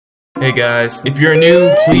Hey guys, if you're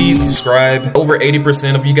new, please subscribe. Over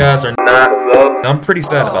 80% of you guys are not subs. I'm pretty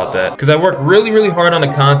sad about that because I work really hard on the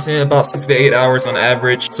content, about 6 to 8 hours on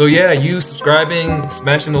average. So yeah, you subscribing,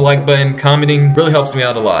 smashing the like button, commenting really helps me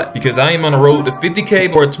out a lot because I am on the road to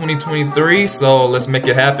 50K for 2023. So let's make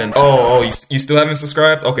it happen. Oh, you still haven't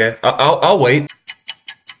subscribed? Okay, I'll wait.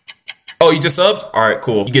 Oh, you just subbed? All right,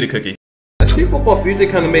 cool. You get a cookie. I see Football Fusion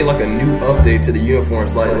kind of made like a new update to the uniform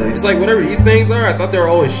slightly. It's like whatever these things are, I thought they were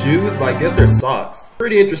always shoes, but I guess they're socks.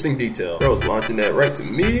 Pretty interesting detail. Bro's launching that right to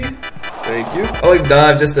me. Thank you. I like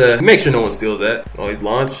dive just to make sure no one steals that. Always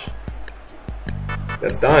launch.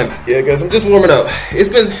 That's dimes. Yeah, guys, I'm just warming up. It's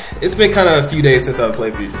been kind of a few days since I've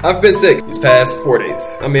played Fusion. I've been sick these past 4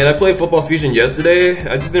 days. I mean, I played Football Fusion yesterday.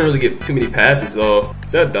 I just didn't really get too many passes, so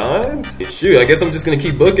is that dimes? Yeah, shoot, I guess I'm just gonna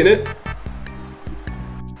keep booking it.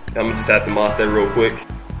 I'm gonna just have to moss that real quick.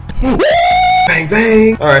 Bang,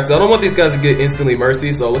 bang. Alright, so I don't want these guys to get instantly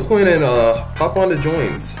mercy, so let's go ahead and pop on the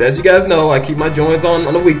joins. As you guys know, I keep my joins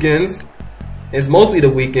on the weekends. It's mostly the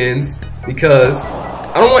weekends because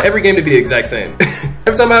I don't want every game to be the exact same.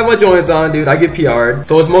 Every time I have my joins on, dude, I get PR'd.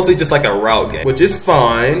 So it's mostly just like a route game, which is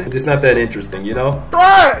fine. Just not that interesting, you know?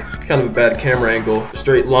 Kind of a bad camera angle.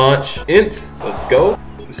 Straight launch. Int. Let's go.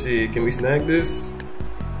 Let's see, can we snag this?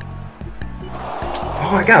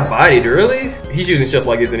 Oh, I got bodied, really? He's using shift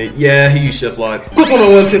lock, isn't he? Yeah, he used shift lock. Quick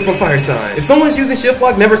 101 tip from Firesignnn. If someone's using shift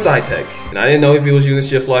lock, never side tech. And I didn't know if he was using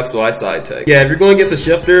shift lock, so I side tech. Yeah, if you're going against a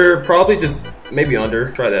shifter, probably just maybe under.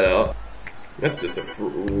 Try that out. That's just a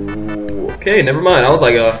okay, never mind. I was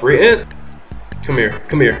like a free int. Come here,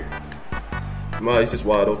 come here. Wow, he's just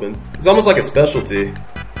wide open. It's almost like a specialty.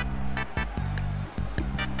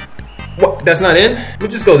 What? That's not in? Let me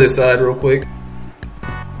just go this side real quick.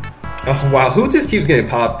 Oh wow, who just keeps getting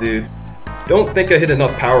popped, dude? Don't think I hit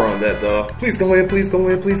enough power on that though. Please go in, please go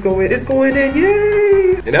in, please go in. It's going in,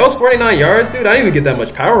 yay! And that was 49 yards, dude. I didn't even get that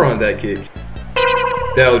much power on that kick.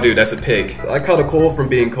 Oh, dude, that's a pick. I caught a cold from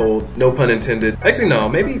being cold. No pun intended. Actually, no,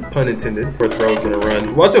 maybe pun intended. Of course, bro's gonna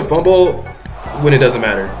run. Watch him fumble when it doesn't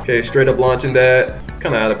matter. Okay, straight up launching that. It's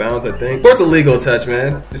kind of out of bounds, I think. Of course, a legal touch,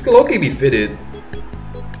 man. This could low-key be fitted.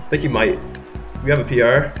 I think he might. We have a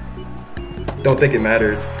PR. Don't think it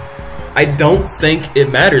matters. I don't think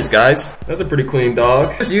it matters, guys. That's a pretty clean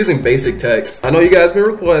dog. Just using basic text. I know you guys been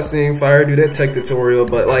requesting Fire do that tech tutorial,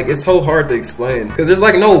 but like it's so hard to explain because there's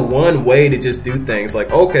like no one way to just do things.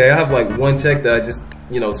 Like, okay, I have like one tech that I just,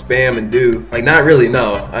 you know, spam and do. Like, not really,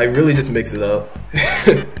 no. I really just mix it up.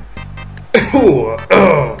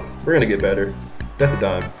 We're gonna get better. That's a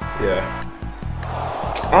dime. Yeah.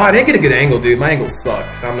 Oh, I didn't get a good angle, dude. My angle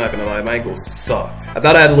sucked. I'm not gonna lie, my angle sucked. I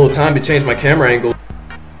thought I had a little time to change my camera angle.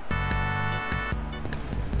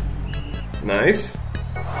 Nice.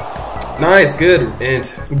 Nice, good.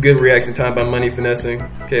 And good reaction time by Money finessing.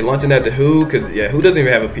 Okay, launching that to Who, because yeah, Who doesn't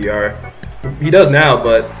even have a PR. He does now,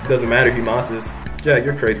 but it doesn't matter, he mosses. Jack,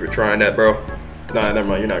 you're crazy for trying that, bro. Nah, never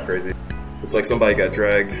mind, you're not crazy. Looks like somebody got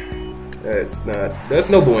dragged. That's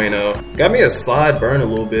no bueno. Got me a slide burn a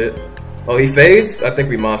little bit. Oh, he fades? I think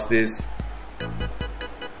we mossed this.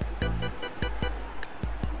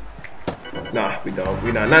 Nah, we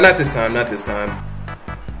don't. Not this time, not this time.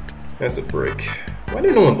 That's a brick. Why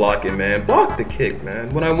didn't no one block it, man? Block the kick, man.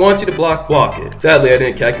 When I want you to block it. Sadly, I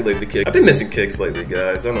didn't calculate the kick. I've been missing kicks lately,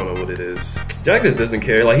 guys. I don't know what it is. Jack just doesn't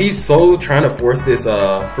care. Like, he's so trying to force this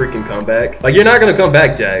freaking comeback. Like, you're not gonna come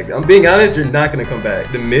back, Jack. I'm being honest, you're not gonna come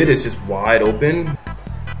back. The mid is just wide open.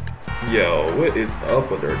 Yo, what is up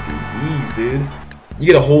with our DBs, dude? You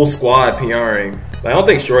get a whole squad PRing. Like, I don't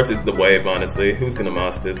think shorts is the wave, honestly. Who's gonna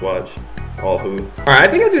moss this? Watch. All Who. Alright,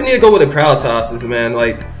 I think I just need to go with the crowd tosses, man.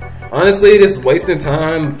 Like, honestly, this wasting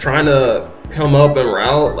time trying to come up and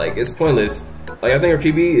route, like, it's pointless. Like, I think our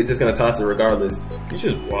QB is just gonna toss it regardless. He's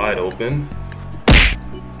just wide open.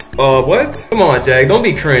 What? Come on, Jack, don't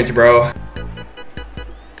be cringe, bro.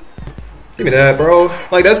 Give me that, bro.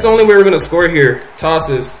 Like, that's the only way we're gonna score here.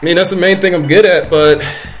 Tosses. I mean, that's the main thing I'm good at, but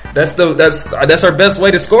that's our best way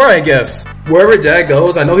to score, I guess. Wherever Jack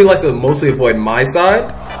goes, I know he likes to mostly avoid my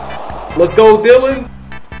side. Let's go, Dylan.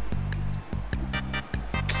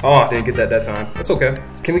 Oh, I didn't get that time. That's okay.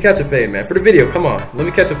 Can we catch a fade, man? For the video, come on. Let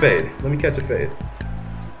me catch a fade. Let me catch a fade.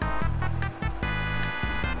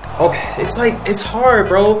 Okay, it's like, it's hard,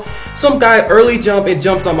 bro. Some guy early jump and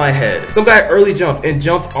jumps on my head. Some guy early jumped and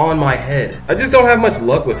jumped on my head. I just don't have much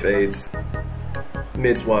luck with fades.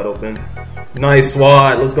 Mid's wide open. Nice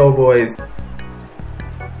swat. Let's go, boys.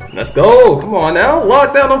 Let's go. Come on now.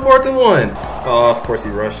 Lock down on 4th and 1. Oh, of course he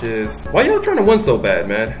rushes. Why y'all trying to win so bad,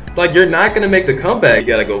 man? Like, you're not going to make the comeback. You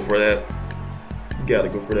got to go for that. You got to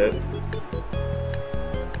go for that.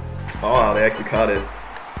 Oh, they actually caught it.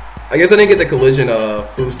 I guess I didn't get the collision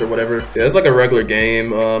boost or whatever. Yeah, it's like a regular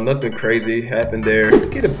game. Nothing crazy happened there.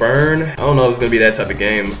 Get a burn. I don't know if it's gonna be that type of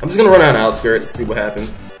game. I'm just gonna run out of outskirts, see what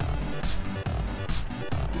happens.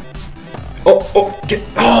 Oh,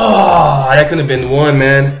 that couldn't have been one,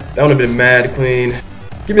 man. That would have been mad clean.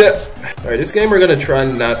 Give me that. Alright, this game we're gonna try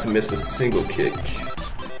not to miss a single kick.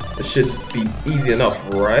 This should be easy enough,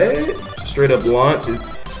 right? Straight up launch is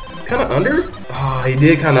kind of under. Oh, he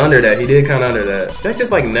did kind of under that. He did kind of under that. Jack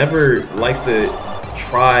just like never likes to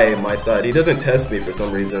try my side. He doesn't test me for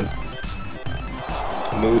some reason.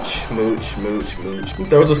 Mooch, mooch, mooch, mooch. He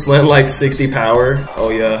throws a slant like 60 power. Oh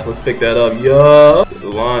yeah, let's pick that up. Yeah. There's a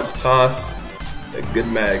launch, toss, a good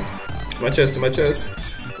mag. To my chest, to my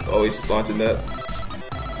chest. Always just launching that.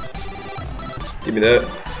 Give me that.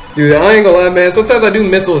 Dude, I ain't gonna lie, man. Sometimes I do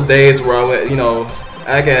miss those days where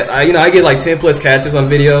I get like 10 plus catches on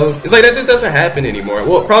videos. It's like that just doesn't happen anymore.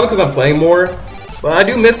 Well, probably because I'm playing more. But I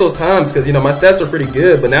do miss those times because, you know, my stats are pretty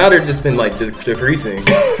good, but now they're just been like decreasing.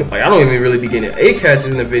 Like I don't even really be getting 8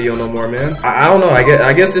 catches in the video no more, man. I don't know.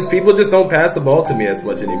 I guess just people just don't pass the ball to me as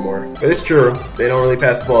much anymore. But it's true. They don't really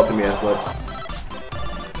pass the ball to me as much.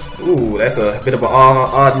 Ooh, that's a bit of an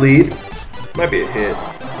odd lead. Might be a hit.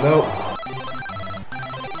 Nope.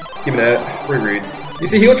 Give me that. Free reads. You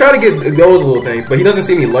see, he'll try to get those little things, but he doesn't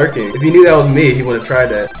see me lurking. If he knew that was me, he would have tried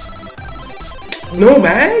that. No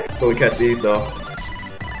mag? But we catch these though.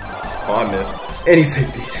 Oh, I missed. And he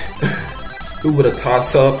safety. Who would have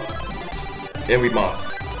tossed up? And we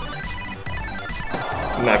lost.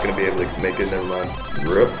 I'm not gonna be able to make it. Never mind.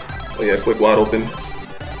 Rip. Oh yeah, quick wide open.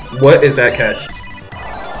 What is that catch?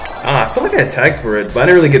 I feel like I attacked for it, but I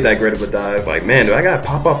didn't really get that great of a dive. Like, man, do I gotta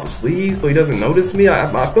pop off the sleeves so he doesn't notice me? I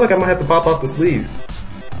feel like I might have to pop off the sleeves.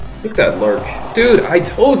 Look at that lurk. Dude, I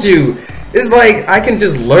told you. It's like I can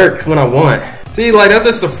just lurk when I want. See, like, that's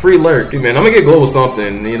just a free lurk. Dude, man, I'm gonna get global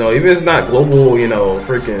something. You know, even if it's not global, you know,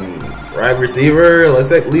 freaking right receiver,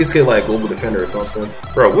 let's at least get, like, global defender or something.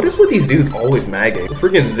 Bro, what is with these dudes always magging?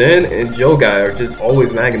 Freaking Zen and Joe guy are just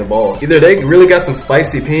always magging the ball. Either they really got some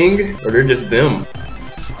spicy ping, or they're just them.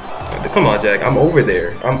 Come on, Jack. I'm over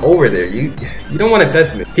there. I'm over there. You don't want to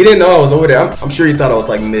test me. He didn't know I was over there. I'm sure he thought I was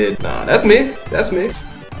like mid. Nah, that's me. That's me.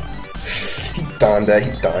 He donned that.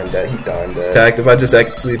 He donned that. He donned that. Attacked. If I just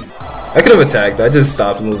actually, I could have attacked. I just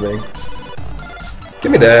stopped moving.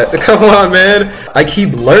 Give me that. Come on, man. I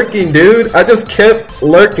keep lurking, dude. I just kept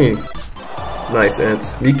lurking. Nice,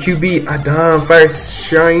 Ants. VQB. Adam.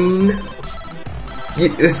 Firesignnn.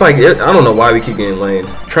 It's like, I don't know why we keep getting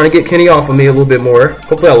lanes. Trying to get Kenny off of me a little bit more.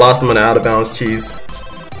 Hopefully I lost him on the out of bounds cheese.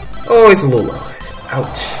 Oh, he's a little low.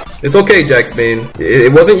 Ouch. It's okay, Jack's Bean.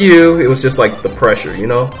 It wasn't you. It was just like the pressure, you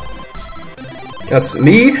know? That's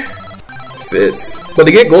me. Fits. But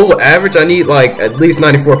to get global average, I need like at least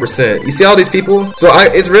 94%. You see all these people? So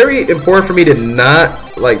it's very important for me to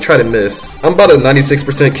not like try to miss. I'm about a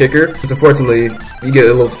 96% kicker. Because unfortunately, you get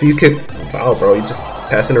a little few kick. Wow, bro. You just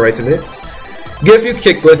passing it right to me. Get a few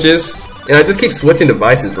kick glitches, and I just keep switching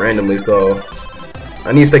devices randomly, so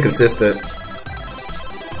I need to stay consistent.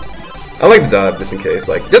 I like to dive just in case,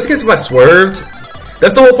 like, just in case if I swerved.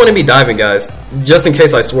 That's the whole point of me diving, guys. Just in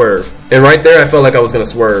case I swerve. And right there, I felt like I was gonna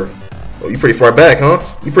swerve. Oh, you pretty far back, huh?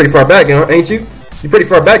 You pretty far back, huh? Ain't you? You pretty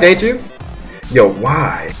far back, ain't you? Yo,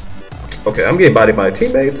 why? Okay, I'm getting bodied by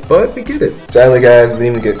teammates, but we get it. Sadly, guys, we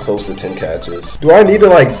didn't even get close to 10 catches. Do I need to,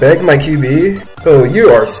 like, beg my QB? Oh, you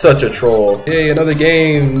are such a troll. Yay, another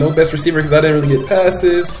game. No best receiver because I didn't really get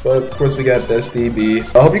passes, but of course we got best DB.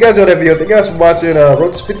 I hope you guys enjoyed that video. Thank you guys for watching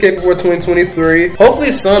Road to 50K before 2023.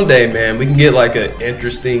 Hopefully someday, man, we can get, like, an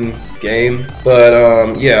interesting game.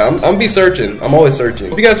 But, yeah, I'm be searching. I'm always searching.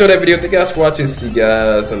 Hope you guys enjoyed that video. Thank you guys for watching. See you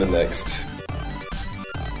guys on the next.